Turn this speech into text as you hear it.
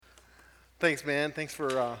Thanks, man. Thanks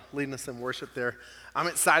for leading us in worship there. I'm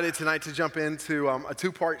excited tonight to jump into a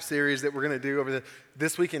two-part series that we're going to do over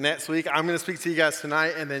this week and next week. I'm going to speak to you guys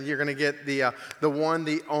tonight, and then you're going to get the one,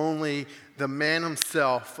 the only, the man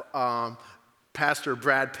himself, Pastor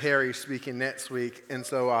Brad Perry speaking next week. And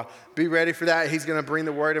so be ready for that. He's going to bring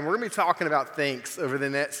the word, and we're going to be talking about thanks over the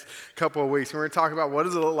next couple of weeks. We're going to talk about what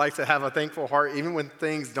does it look like to have a thankful heart, even when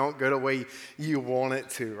things don't go the way you want it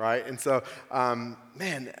to, right? And so,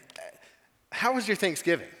 man, how was your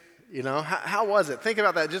Thanksgiving? You know, how was it? Think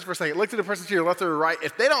about that just for a second. Look to the person to your left or right.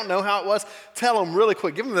 If they don't know how it was, tell them really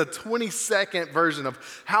quick. Give them the 20-second version of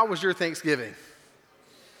how was your Thanksgiving?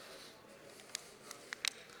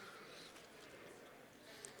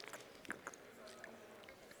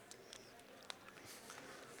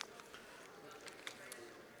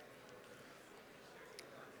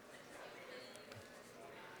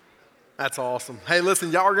 That's awesome. Hey,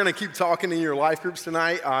 listen, y'all are going to keep talking in your life groups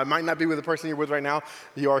tonight. It might not be with the person you're with right now.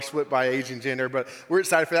 You are split by age and gender, but we're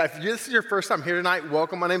excited for that. If this is your first time here tonight,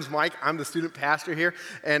 welcome. My name's Mike. I'm the student pastor here,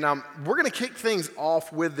 and we're going to kick things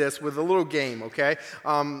off with a little game, okay?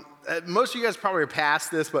 Most of you guys probably are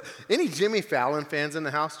past this, but any Jimmy Fallon fans in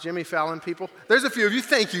the house? Jimmy Fallon people? There's a few of you.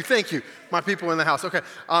 Thank you, my people in the house. Okay,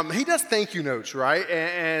 he does thank you notes, right?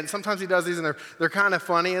 And sometimes he does these, and they're kind of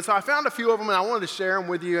funny. And so I found a few of them, and I wanted to share them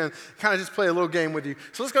with you and kind of just play a little game with you.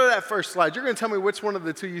 So let's go to that first slide. You're going to tell me which one of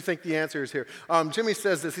the two you think the answer is here. Jimmy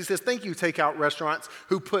says this. He says, "Thank you, takeout restaurants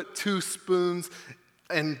who put 2 spoons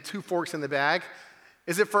and 2 forks in the bag."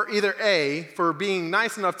 Is it for either A, for being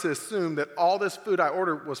nice enough to assume that all this food I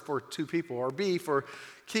ordered was for 2 people, or B, for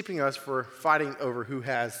keeping us from fighting over who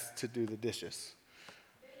has to do the dishes?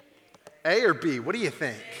 A or B? What do you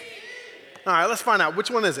think? All right, let's find out. Which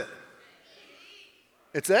one is it?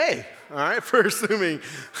 It's A, all right, for assuming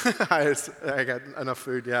I got enough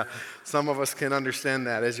food, yeah. Some of us can understand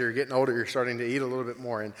that. As you're getting older, you're starting to eat a little bit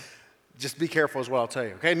more, and just be careful is what I'll tell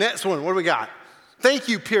you. Okay, next one, what do we got? Thank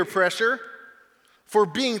you, peer pressure, for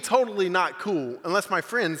being totally not cool. Unless my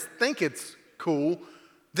friends think it's cool,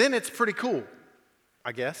 then it's pretty cool,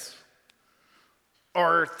 I guess.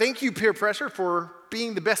 Or thank you, peer pressure, for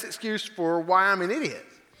being the best excuse for why I'm an idiot.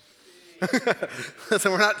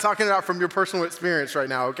 So we're not talking about from your personal experience right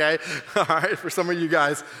now, okay? All right, for some of you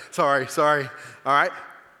guys, sorry. All right,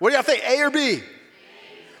 what do y'all think, A or B? A.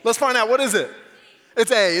 Let's find out, what is it?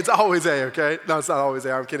 It's A, it's always A, okay? No, it's not always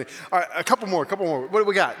A, I'm kidding. All right, a couple more. What do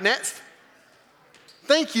we got? Next.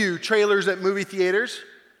 Thank you, trailers at movie theaters.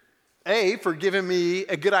 A, for giving me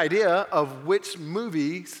a good idea of which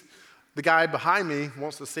movies the guy behind me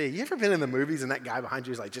wants to see. You ever been in the movies and that guy behind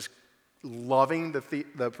you is like just loving the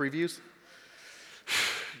previews?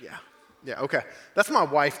 Yeah, okay. That's my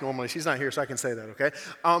wife normally. She's not here, so I can say that, okay?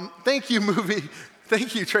 Thank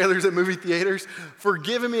you, trailers at movie theaters, for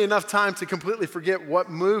giving me enough time to completely forget what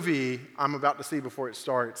movie I'm about to see before it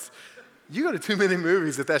starts. You go to too many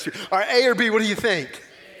movies if that's you. All right, A or B, what do you think?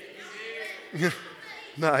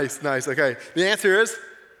 Nice, okay. The answer is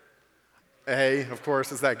A, of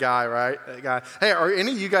course, it's that guy, right? That guy. Hey, are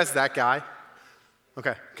any of you guys that guy?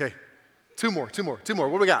 Okay. Two more. What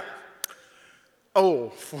do we got?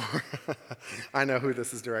 Oh, I know who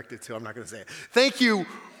this is directed to. I'm not going to say it. Thank you,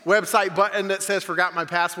 website button that says forgot my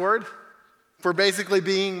password, for basically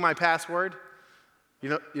being my password. You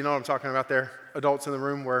know what I'm talking about there? Adults in the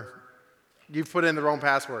room where you've put in the wrong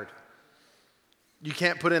password. You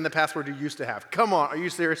can't put in the password you used to have. Come on, are you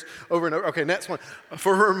serious? Over and over. Okay, next one.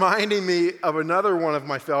 For reminding me of another one of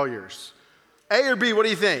my failures. A or B, what do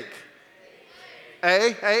you think?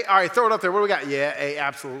 A? All right, throw it up there. What do we got? Yeah, A,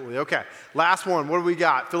 absolutely. Okay, last one. What do we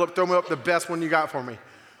got? Philip, throw me up the best one you got for me.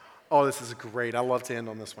 Oh, this is great. I love to end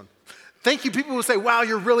on this one. Thank you, people who say, wow,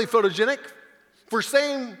 you're really photogenic,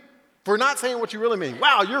 for not saying what you really mean.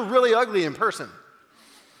 Wow, you're really ugly in person.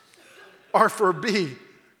 Or for B,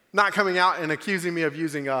 not coming out and accusing me of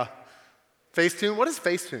using Facetune. What is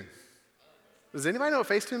Facetune? Does anybody know what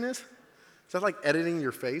Facetune is? Is that like editing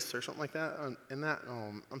your face or something like that?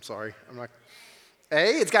 Oh, I'm sorry. I'm not.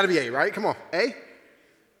 A? It's got to be A, right? Come on. A?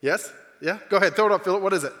 Yes? Yeah? Go ahead. Throw it up, Philip.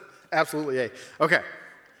 What is it? Absolutely A. Okay.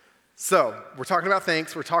 So we're talking about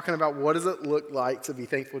thanks. We're talking about what does it look like to be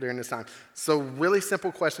thankful during this time. So really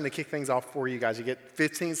simple question to kick things off for you guys. You get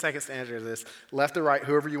 15 seconds to answer this, left or right,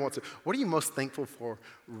 whoever you want to. What are you most thankful for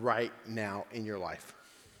right now in your life?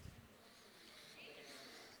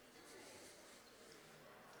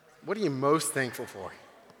 What are you most thankful for?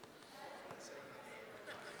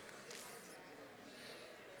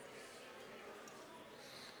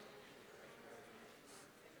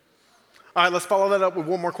 All right, let's follow that up with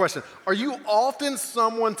one more question. Are you often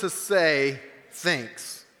someone to say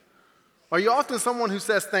thanks? Are you often someone who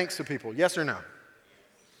says thanks to people? Yes or no?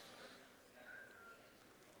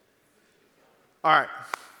 All right,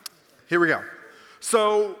 here we go.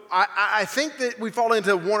 So I think that we fall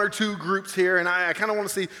into one or two groups here, and I kind of want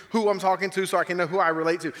to see who I'm talking to so I can know who I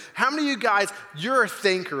relate to. How many of you guys, you're a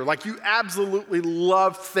thinker, like you absolutely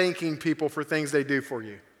love thanking people for things they do for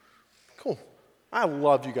you? Cool. I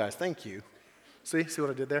love you guys. Thank you. See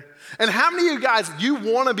what I did there? And how many of you guys, you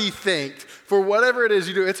want to be thanked for whatever it is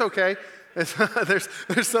you do? It's okay.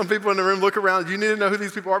 There's some people in the room, look around, you need to know who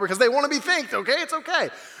these people are because they want to be thanked, okay? It's okay.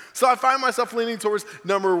 So I find myself leaning towards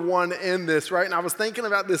number one in this, right? And I was thinking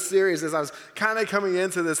about this series as I was kind of coming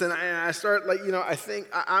into this, and I start I think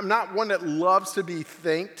I'm not one that loves to be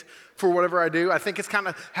thanked for whatever I do. I think it's kind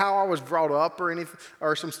of how I was brought up or anything,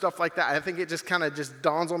 or some stuff like that. I think it just kind of just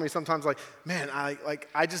dawns on me sometimes like, man,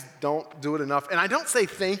 I just don't do it enough. And I don't say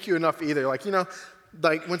thank you enough either. Like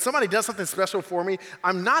when somebody does something special for me,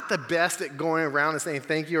 I'm not the best at going around and saying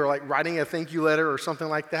thank you or like writing a thank you letter or something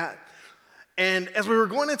like that. And as we were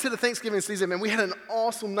going into the Thanksgiving season, man, we had an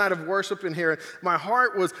awesome night of worship in here. My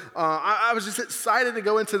heart was, I was just excited to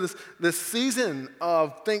go into this season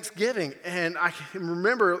of Thanksgiving. And I can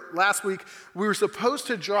remember last week, we were supposed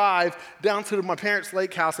to drive down to my parents'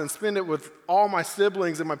 lake house and spend it with all my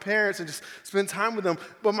siblings and my parents and just spend time with them.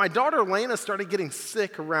 But my daughter, Lena, started getting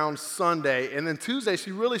sick around Sunday. And then Tuesday,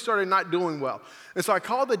 she really started not doing well. And so I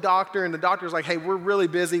called the doctor, and the doctor's like, hey, we're really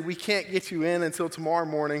busy. We can't get you in until tomorrow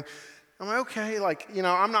morning. I'm like, okay,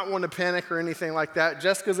 I'm not one to panic or anything like that.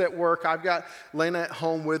 Jessica's at work. I've got Lena at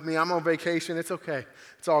home with me. I'm on vacation. It's okay.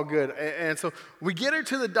 It's all good. And so we get her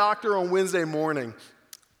to the doctor on Wednesday morning.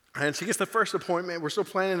 And she gets the first appointment. We're still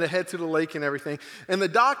planning to head to the lake and everything. And the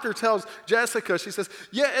doctor tells Jessica, she says,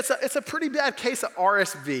 yeah, it's a pretty bad case of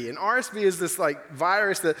RSV. And RSV is this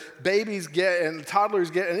virus that babies get and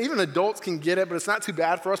toddlers get, and even adults can get it, but it's not too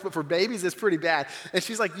bad for us. But for babies, it's pretty bad. And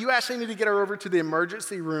she's like, you actually need to get her over to the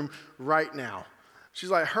emergency room right now. She's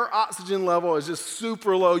like, her oxygen level is just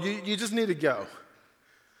super low. You just need to go.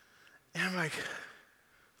 And I'm like,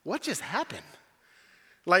 what just happened?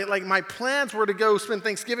 Like my plans were to go spend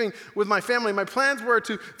Thanksgiving with my family. My plans were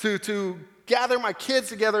to gather my kids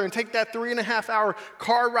together and take that 3.5-hour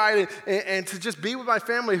car ride and to just be with my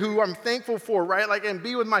family who I'm thankful for, right? And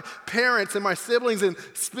be with my parents and my siblings and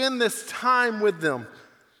spend this time with them.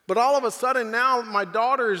 But all of a sudden now my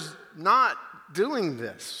daughter's not doing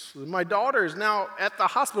this. My daughter is now at the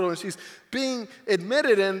hospital and she's being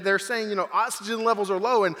admitted and they're saying, oxygen levels are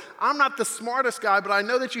low. And I'm not the smartest guy, but I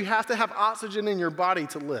know that you have to have oxygen in your body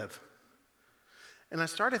to live. And I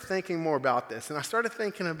started thinking more about this, and I started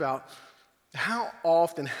thinking about how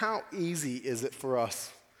often, how easy is it for us?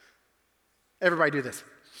 Everybody do this.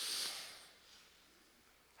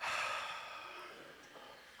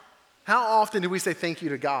 How often do we say thank you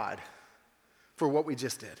to God for what we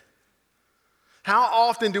just did? How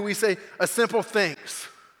often do we say a simple thanks?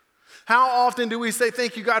 How often do we say,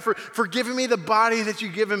 thank you, God, for giving me the body that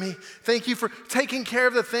you've given me? Thank you for taking care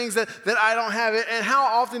of the things that I don't have. And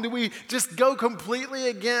how often do we just go completely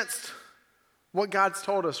against what God's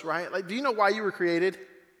told us, right? Do you know why you were created?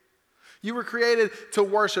 You were created to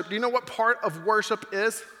worship. Do you know what part of worship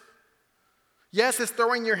is? Yes, it's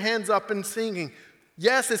throwing your hands up and singing.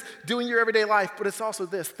 Yes, it's doing your everyday life, but it's also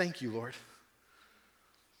this. Thank you, Lord.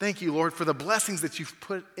 Thank you, Lord, for the blessings that you've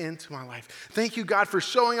put into my life. Thank you, God, for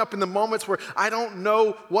showing up in the moments where I don't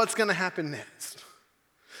know what's going to happen next.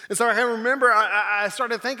 And so I can remember I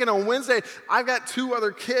started thinking on Wednesday, I've got 2 other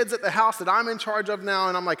kids at the house that I'm in charge of now.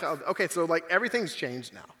 And I'm like, okay, so everything's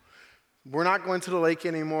changed now. We're not going to the lake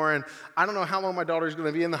anymore. And I don't know how long my daughter's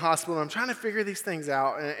going to be in the hospital. I'm trying to figure these things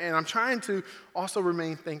out. And I'm trying to also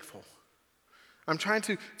remain thankful. I'm trying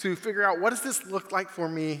to figure out, what does this look like for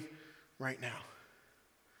me right now?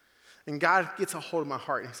 And God gets a hold of my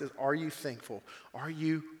heart and he says, are you thankful? Are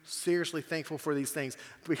you seriously thankful for these things?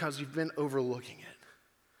 Because you've been overlooking it.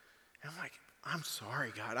 And I'm like, I'm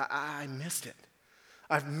sorry, God. I missed it.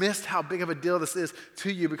 I've missed how big of a deal this is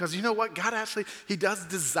to you, because you know what? God actually, he does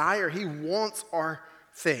desire, he wants our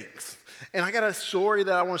things. And I got a story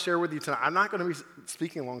that I want to share with you tonight. I'm not going to be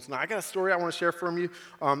speaking long tonight. I got a story I want to share from you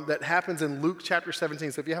that happens in Luke chapter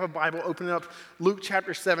 17. So if you have a Bible, open it up, Luke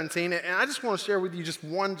chapter 17. And I just want to share with you just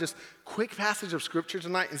one quick passage of scripture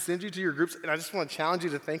tonight and send you to your groups. And I just want to challenge you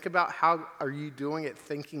to think about, how are you doing at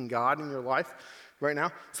thanking God in your life right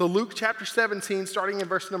now? So Luke chapter 17, starting in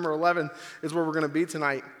verse number 11, is where we're going to be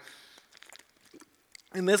tonight.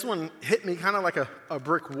 And this one hit me kind of like a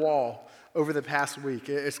brick wall over the past week.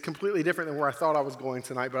 It's completely different than where I thought I was going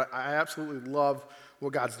tonight, but I absolutely love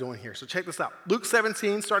what God's doing here. So check this out. Luke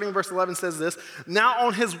 17, starting in verse 11, says this: Now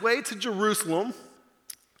on his way to Jerusalem,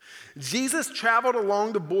 Jesus traveled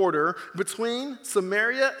along the border between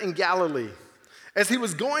Samaria and Galilee. As he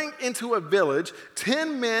was going into a village,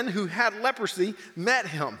 10 men who had leprosy met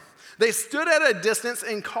him. They stood at a distance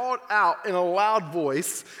and called out in a loud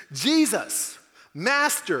voice, "Jesus,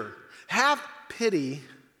 Master, have pity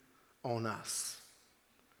on us."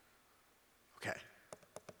 Okay.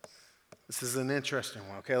 This is an interesting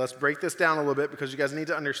one, okay? Let's break this down a little bit because you guys need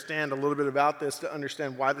to understand a little bit about this to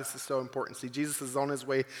understand why this is so important. See, Jesus is on his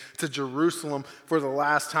way to Jerusalem for the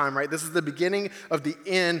last time, right? This is the beginning of the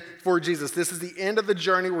end for Jesus. This is the end of the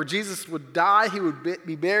journey where Jesus would die, he would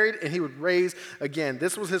be buried, and he would raise again.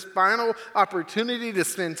 This was his final opportunity to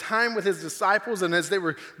spend time with his disciples, and as they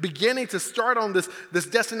were beginning to start on this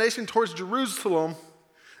destination towards Jerusalem,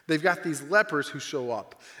 they've got these lepers who show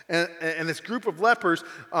up. And this group of lepers,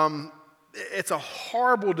 it's a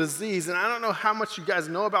horrible disease, and I don't know how much you guys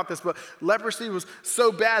know about this, but leprosy was so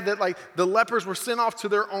bad that like the lepers were sent off to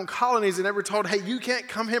their own colonies, and they were told, "Hey, you can't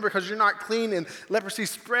come here because you're not clean," and leprosy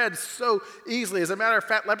spread so easily. As a matter of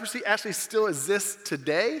fact, leprosy actually still exists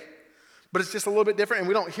today, but it's just a little bit different, and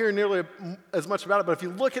we don't hear nearly as much about it. But if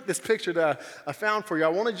you look at this picture that I found for you, I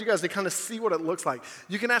wanted you guys to kind of see what it looks like.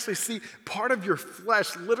 You can actually see part of your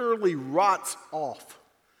flesh literally rots off.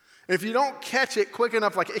 And if you don't catch it quick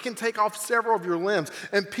enough, like it can take off several of your limbs.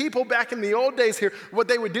 And people back in the old days here, what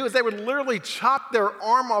they would do is they would literally chop their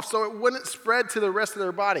arm off so it wouldn't spread to the rest of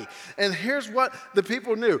their body. And here's what the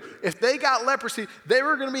people knew. If they got leprosy, they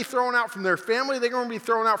were going to be thrown out from their family, they were going to be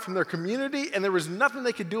thrown out from their community, and there was nothing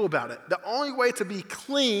they could do about it. The only way to be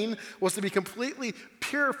clean was to be completely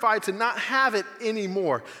purified, to not have it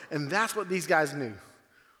anymore. And that's what these guys knew.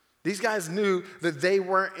 These guys knew that they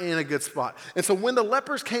weren't in a good spot. And so when the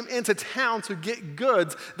lepers came into town to get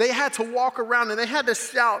goods, they had to walk around and they had to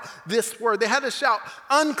shout this word. They had to shout,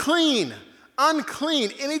 "Unclean,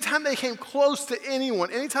 unclean." Anytime they came close to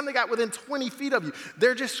anyone, anytime they got within 20 feet of you,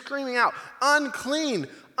 they're just screaming out, "Unclean,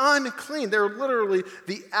 unclean." They're literally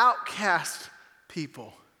the outcast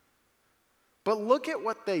people. But look at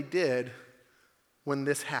what they did when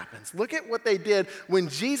this happens. Look at what they did when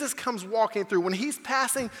Jesus comes walking through, when he's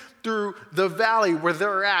passing through the valley where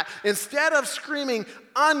they're at. Instead of screaming,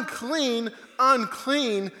 "Unclean,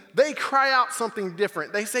 unclean," they cry out something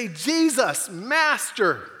different. They say, "Jesus,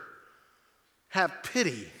 Master, have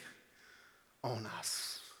pity on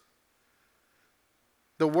us."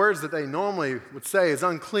 The words that they normally would say is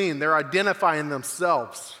unclean. They're identifying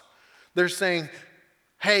themselves. They're saying,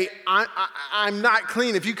 "Hey, I'm not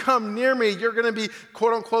clean. If you come near me, you're going to be,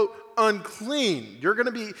 quote unquote, unclean. You're going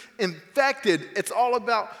to be infected. It's all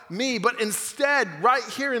about me." But instead, right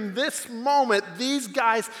here in this moment, these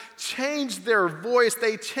guys change their voice.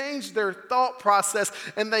 They change their thought process,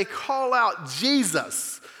 and they call out,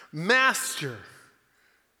 "Jesus, Master,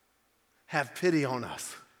 have pity on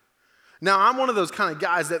us." Now, I'm one of those kind of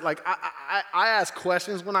guys that like, I ask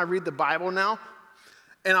questions when I read the Bible now.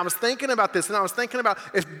 And I was thinking about this, and I was thinking about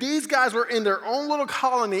if these guys were in their own little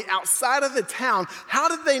colony outside of the town, how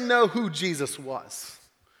did they know who Jesus was?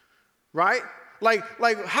 Right? Like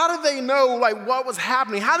how did they know like what was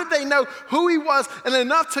happening? How did they know who he was and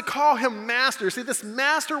enough to call him master? See, this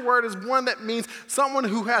master word is one that means someone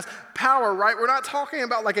who has power, right? We're not talking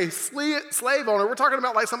about like a slave owner. We're talking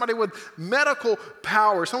about like somebody with medical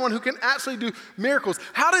power, someone who can actually do miracles.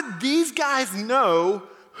 How did these guys know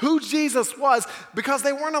who Jesus was? Because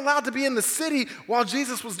they weren't allowed to be in the city while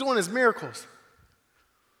Jesus was doing his miracles.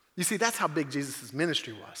 You see, that's how big Jesus'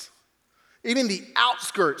 ministry was. Even the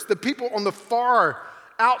outskirts, the people on the far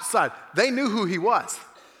outside, they knew who he was.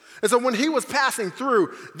 And so when he was passing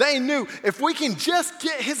through, they knew if we can just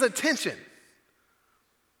get his attention,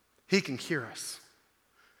 he can cure us.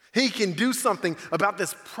 He can do something about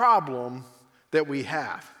this problem that we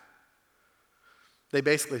have. They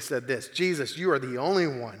basically said this: "Jesus, you are the only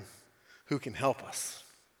one who can help us."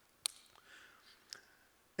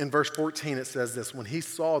 In verse 14, it says this: "When he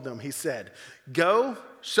saw them, he said, 'Go,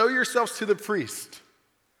 show yourselves to the priest.'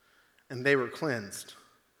 And they were cleansed."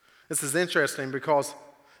 This is interesting because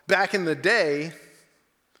back in the day,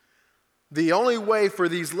 the only way for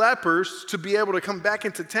these lepers to be able to come back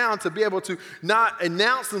into town, to be able to not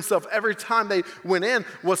announce themselves every time they went in,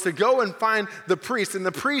 was to go and find the priest. And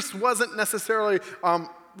the priest wasn't necessarily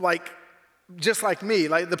like just like me.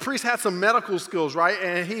 Like the priest had some medical skills, right?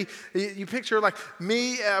 And you picture like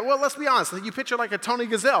me, well, let's be honest. You picture like a Tony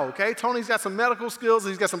Gazelle, okay? Tony's got some medical skills.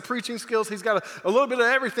 He's got some preaching skills. He's got a little bit of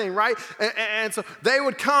everything, right? And so they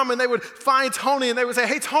would come and they would find Tony and they would say,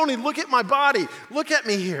 "Hey, Tony, look at my body. Look at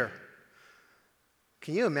me here."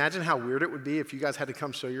 Can you imagine how weird it would be if you guys had to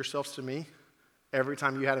come show yourselves to me every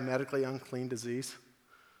time you had a medically unclean disease?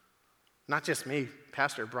 Not just me,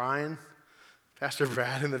 Pastor Brian, Pastor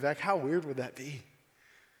Brad in the back. How weird would that be?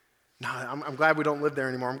 No, I'm glad we don't live there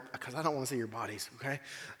anymore because I don't want to see your bodies, okay?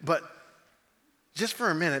 But just for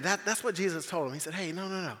a minute, that's what Jesus told him. He said, hey,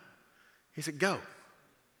 no. He said, go.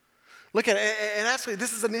 Look at it, and actually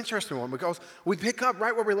this is an interesting one because we pick up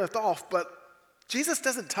right where we left off, but Jesus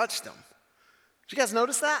doesn't touch them. Did you guys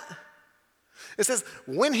notice that? It says,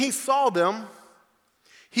 when he saw them,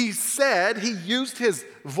 he used his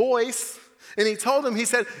voice, and he told them, he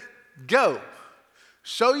said, go,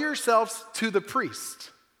 show yourselves to the priest.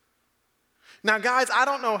 Now, guys, I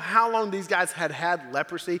don't know how long these guys had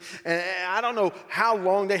leprosy, and I don't know how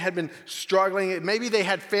long they had been struggling. Maybe they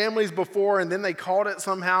had families before, and then they caught it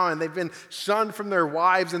somehow, and they've been shunned from their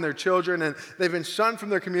wives and their children, and they've been shunned from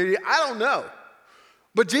their community. I don't know.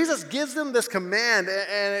 But Jesus gives them this command,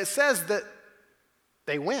 and it says that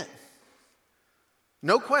they went.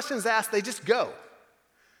 No questions asked, they just go.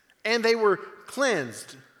 And they were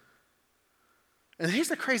cleansed. And here's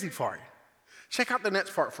the crazy part. Check out the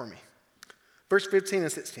next part for me. Verse 15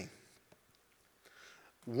 and 16.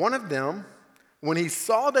 One of them, when he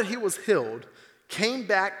saw that he was healed, came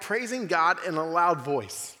back praising God in a loud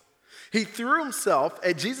voice. He threw himself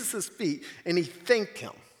at Jesus' feet and he thanked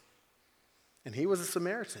him. And he was a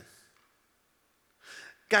Samaritan.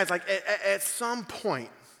 Guys, like at some point,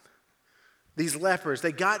 these lepers,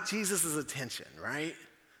 they got Jesus' attention, right?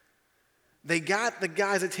 They got the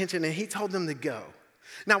guy's attention and he told them to go.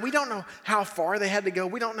 Now, we don't know how far they had to go.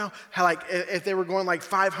 We don't know how, like, if they were going like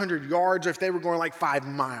 500 yards or if they were going like 5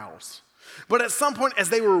 miles. But at some point, as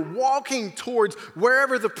they were walking towards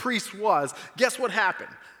wherever the priest was, guess what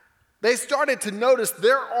happened? They started to notice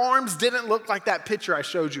their arms didn't look like that picture I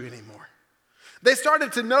showed you anymore. They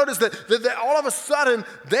started to notice that all of a sudden,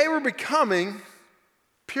 they were becoming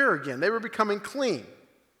pure again. They were becoming clean.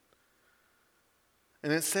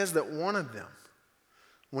 And it says that one of them,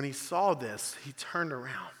 when he saw this, he turned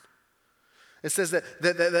around. It says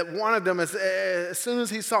that one of them, as soon as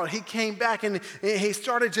he saw it, he came back and he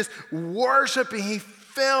started just worshiping. He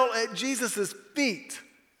fell at Jesus' feet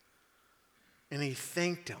and he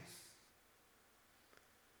thanked him.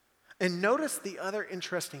 And notice the other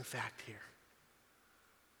interesting fact here.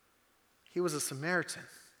 He was a Samaritan.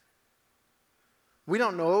 We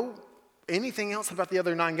don't know anything else about the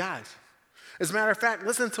other 9 guys. As a matter of fact,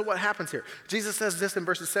 listen to what happens here. Jesus says this in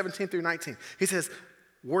verses 17 through 19. He says,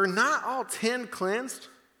 were not all 10 cleansed?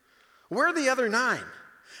 Where are the other 9?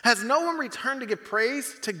 Has no one returned to give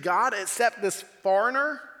praise to God except this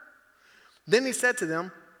foreigner? Then he said to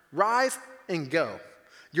them, rise and go.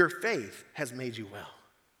 Your faith has made you well.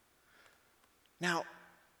 Now,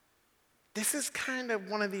 this is kind of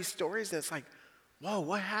one of these stories that's like, whoa,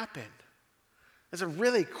 what happened? It's a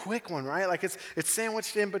really quick one, right? Like it's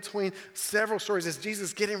sandwiched in between several stories as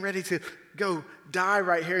Jesus getting ready to go die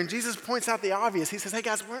right here. And Jesus points out the obvious. He says, hey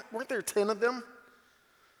guys, weren't there 10 of them?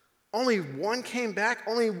 Only one came back.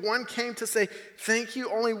 Only one came to say thank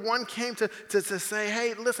you. Only one came to say,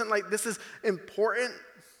 hey, listen, like this is important.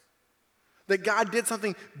 That God did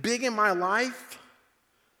something big in my life.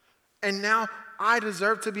 And now I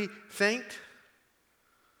deserve to be thanked.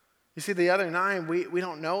 You see, the other 9, we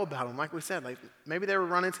don't know about them. Like we said, like maybe they were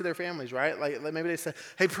running to their families, right? Like maybe they said,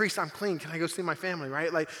 hey, priest, I'm clean. Can I go see my family,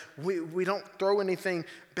 right? Like we don't throw anything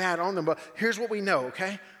bad on them. But here's what we know,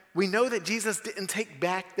 okay? We know that Jesus didn't take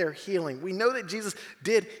back their healing. We know that Jesus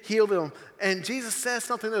did heal them. And Jesus says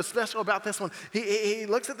something that's special about this one. He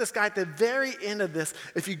looks at this guy at the very end of this.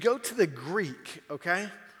 If you go to the Greek, okay?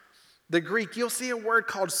 The Greek, you'll see a word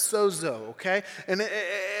called sozo, okay? And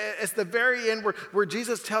it's the very end where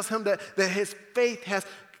Jesus tells him that his faith has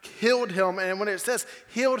healed him. And when it says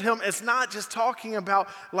healed him, it's not just talking about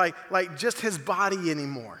like just his body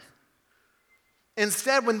anymore.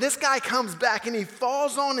 Instead, when this guy comes back and he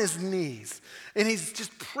falls on his knees and he's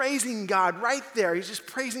just praising God right there, he's just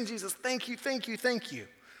praising Jesus, thank you, thank you, thank you.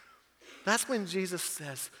 That's when Jesus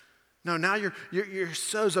says, no, now you're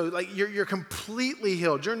sozo, like you're completely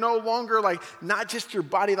healed. You're no longer like not just your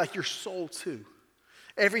body, like your soul too.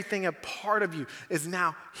 Everything a part of you is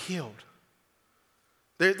now healed.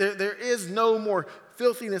 There is no more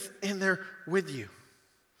filthiness in there with you.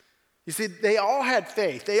 You see, they all had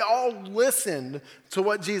faith. They all listened to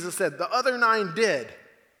what Jesus said. The other 9 did.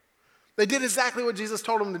 They did exactly what Jesus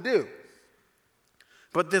told them to do.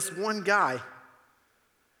 But this one guy,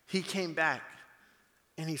 he came back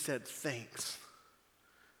and he said, thanks.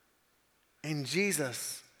 And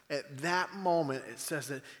Jesus, at that moment, it says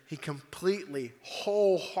that he completely,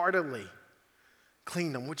 wholeheartedly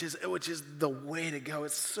cleaned them, which is the way to go.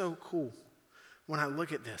 It's so cool when I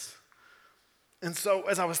look at this. And so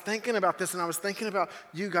as I was thinking about this, and I was thinking about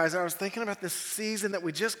you guys, I was thinking about this season that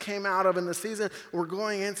we just came out of and the season we're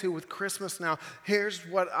going into with Christmas now, here's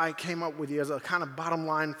what I came up with you as a kind of bottom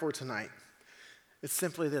line for tonight. It's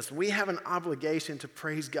simply this. We have an obligation to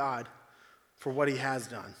praise God for what he has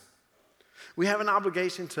done. We have an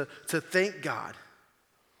obligation to thank God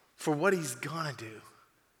for what he's gonna do.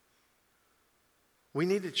 We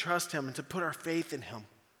need to trust him and to put our faith in him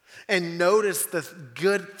and notice the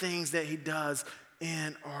good things that he does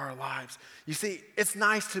in our lives. You see, it's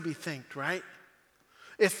nice to be thanked, right?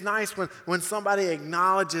 It's nice when somebody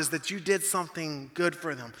acknowledges that you did something good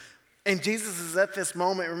for them. And Jesus is at this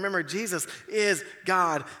moment. Remember, Jesus is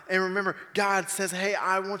God. And remember, God says, hey,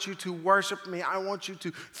 I want you to worship me. I want you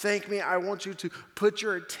to thank me. I want you to put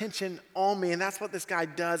your attention on me. And that's what this guy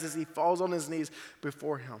does as he falls on his knees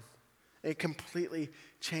before him. It completely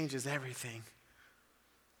changes everything.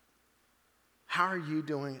 How are you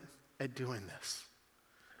doing at doing this?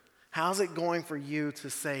 How's it going for you to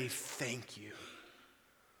say thank you?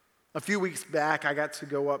 A few weeks back, I got to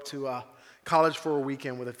go up to college for a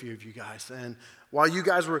weekend with a few of you guys. And while you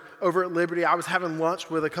guys were over at Liberty, I was having lunch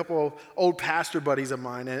with a couple of old pastor buddies of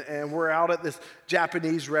mine. And we're out at this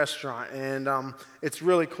Japanese restaurant. And it's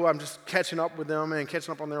really cool. I'm just catching up with them and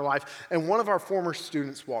catching up on their life. And one of our former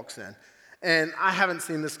students walks in. And I haven't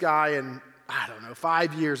seen this guy in,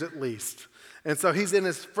 5 years at least. And so he's in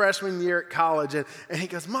his freshman year at college, and he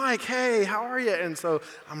goes, Mike, hey, how are you? And so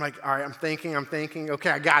I'm like, all right, I'm thinking, okay,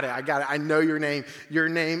 I got it. I know your name. Your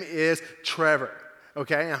name is Trevor,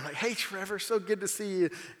 okay? And I'm like, hey, Trevor, so good to see you.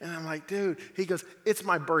 And I'm like, dude, he goes, it's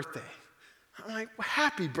my birthday. I'm like, well,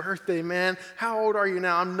 happy birthday, man. How old are you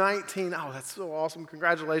now? I'm 19. Oh, that's so awesome.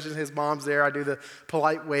 Congratulations. His mom's there. I do the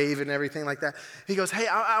polite wave and everything like that. He goes, hey,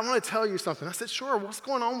 I want to tell you something. I said, sure, what's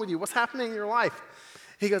going on with you? What's happening in your life?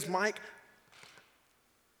 He goes, Mike,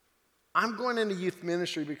 I'm going into youth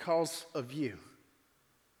ministry because of you.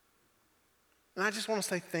 And I just want to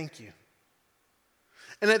say thank you.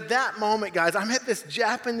 And at that moment, guys, I'm at this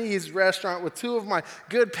Japanese restaurant with two of my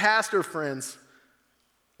good pastor friends.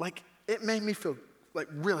 Like, it made me feel like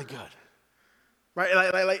really good. Right?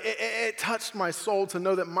 Like it touched my soul to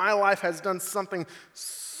know that my life has done something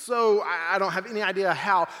so I don't have any idea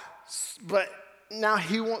how, but now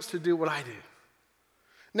he wants to do what I do.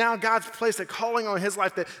 Now God's placed a calling on his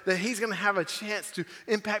life that he's going to have a chance to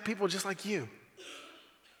impact people just like you.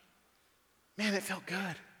 Man, it felt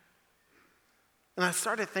good. And I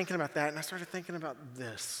started thinking about that, and I started thinking about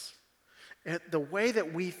this. And the way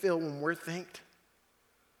that we feel when we're thanked.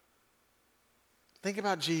 Think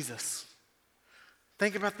about Jesus.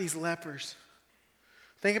 Think about these lepers.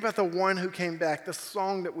 Think about the one who came back, the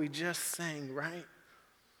song that we just sang, right?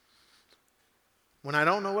 When I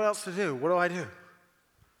don't know what else to do, what do?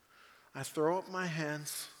 I throw up my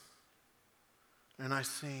hands and I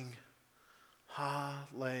sing,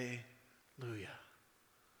 Hallelujah.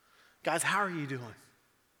 Guys, how are you doing?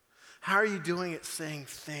 How are you doing at saying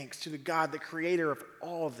thanks to the God, the creator of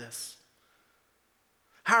all of this?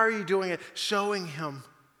 How are you doing at showing him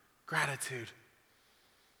gratitude?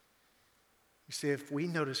 You see, if we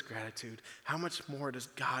notice gratitude, how much more does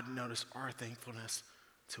God notice our thankfulness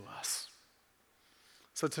to us?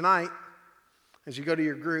 So tonight, as you go to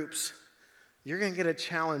your groups, you're going to get a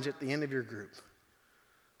challenge at the end of your group.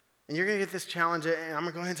 And you're going to get this challenge, and I'm going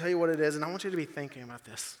to go ahead and tell you what it is, and I want you to be thinking about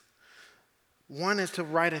this. One is to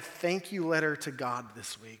write a thank you letter to God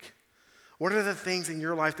this week. What are the things in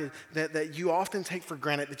your life that you often take for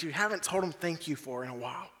granted that you haven't told him thank you for in a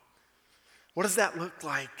while? What does that look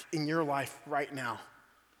like in your life right now?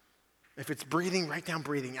 If it's breathing, write down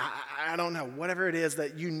breathing. I don't know. Whatever it is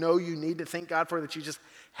that you know you need to thank God for that you just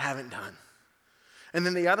haven't done. And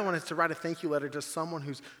then the other one is to write a thank you letter to someone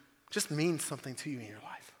who's just means something to you in your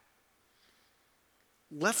life.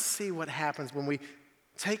 Let's see what happens when we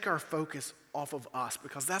take our focus off of us,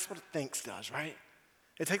 because that's what thanks does, right?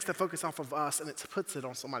 It takes the focus off of us and it puts it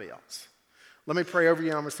on somebody else. Let me pray over you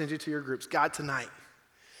and I'm going to send you to your groups. God, tonight,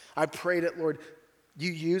 I pray that, Lord,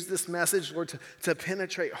 you use this message, Lord, to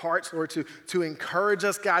penetrate hearts, Lord, to encourage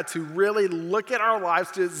us, God, to really look at our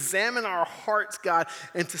lives, to examine our hearts, God,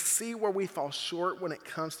 and to see where we fall short when it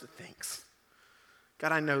comes to things.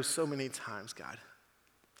 God, I know so many times, God,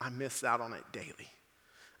 I miss out on it daily.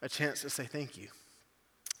 A chance to say thank you.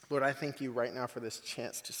 Lord, I thank you right now for this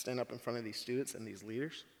chance to stand up in front of these students and these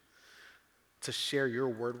leaders, to share your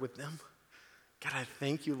word with them. God, I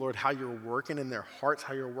thank you, Lord, how you're working in their hearts,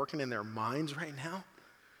 how you're working in their minds right now.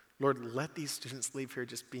 Lord, let these students leave here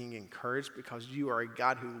just being encouraged because you are a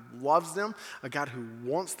God who loves them, a God who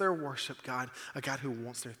wants their worship, God, a God who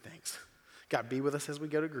wants their thanks. God, be with us as we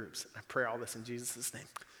go to groups. I pray all this in Jesus' name.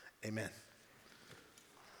 Amen.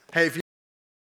 Hey, if you